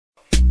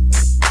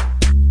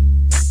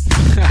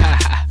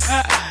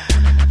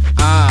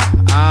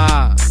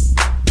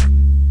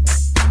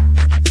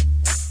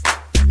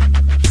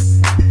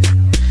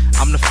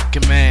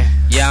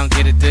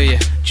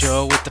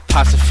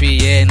Apostrophe,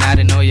 yeah, and I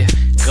didn't know ya.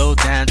 Go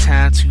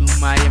downtown to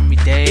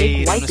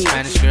Miami-Dade. Them the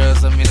Spanish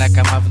girls love me like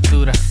I'm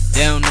Aventura.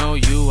 They don't know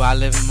you, I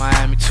live in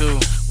Miami too.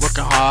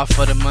 Working hard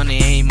for the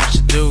money, ain't much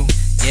to do.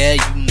 Yeah,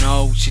 you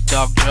know, she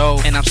Dog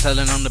Joe. And I'm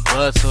selling on the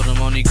bud, so the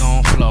money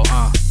gon' flow,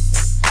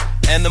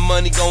 And the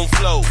money gon'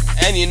 flow.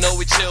 And you know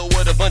we chill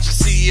with a bunch of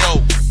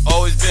CEO.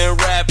 Always been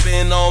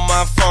rapping on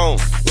my phone.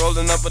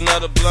 Rolling up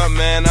another blunt,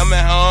 man, I'm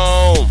at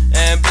home.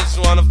 And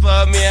bitches wanna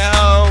fuck me at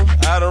home.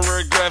 I don't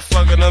regret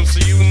fucking them,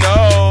 so you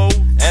know.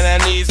 And I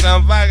need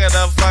some vodka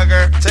to fuck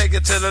her. Take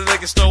it to the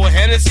liquor store with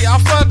Hennessy, I'll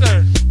fuck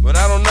her. But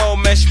I don't know,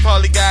 man, she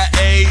probably got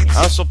AIDS.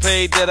 I'm so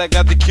paid that I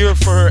got the cure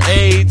for her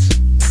AIDS.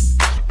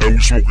 And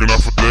we smoking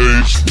out for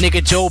days.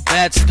 Nigga Joe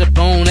bad to the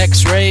bone,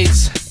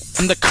 X-rays.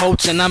 I'm the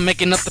coach and I'm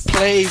making up the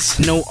plays.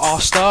 No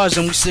all-stars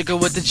and we sicker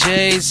with the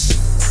J's.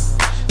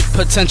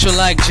 Potential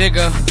like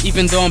Jigga,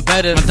 even though I'm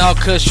better. My dog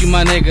Kush, you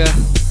my nigga.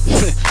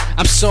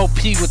 I'm so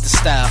P with the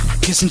style.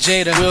 Kissing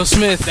Jada, Will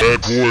Smith.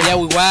 Bad boy. Yeah,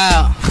 we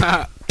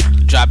wild.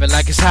 Drop it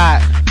like it's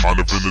hot. Out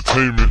of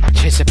entertainment.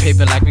 Chasing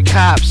paper like we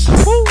cops.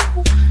 Woo.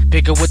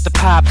 Bigger with the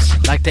pops.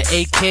 Like the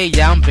AK,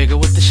 yeah, I'm bigger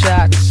with the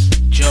shots.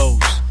 Joe's,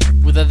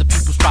 with other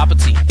people's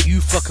property.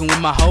 You fucking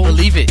with my hoe?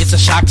 Believe it, it's a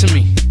shock to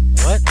me.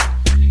 What?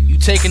 You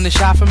taking the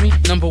shot for me?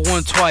 Number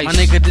one twice. My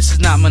nigga, this is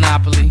not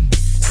Monopoly.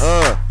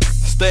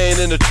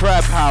 Staying in the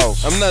trap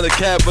house. I'm not a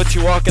cat, but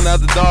you walking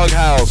out the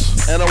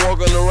doghouse. And I'm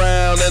walking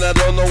around and I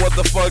don't know what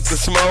the fuck to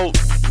smoke.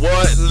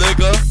 What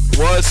liquor?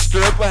 What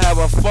stripper have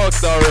I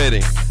fucked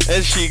already?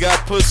 And she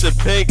got pussy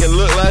pink and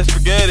look like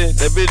spaghetti.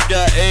 That bitch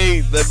got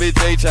AIDS, that bitch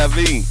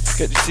HIV.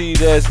 Can't you see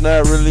that's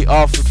not really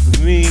offered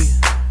for me?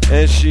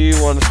 And she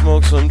wanna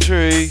smoke some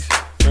trees.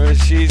 And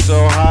she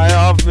so high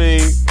off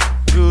me.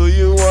 Do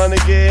you wanna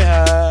get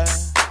high?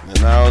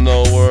 And I don't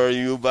know where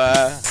you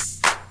buy.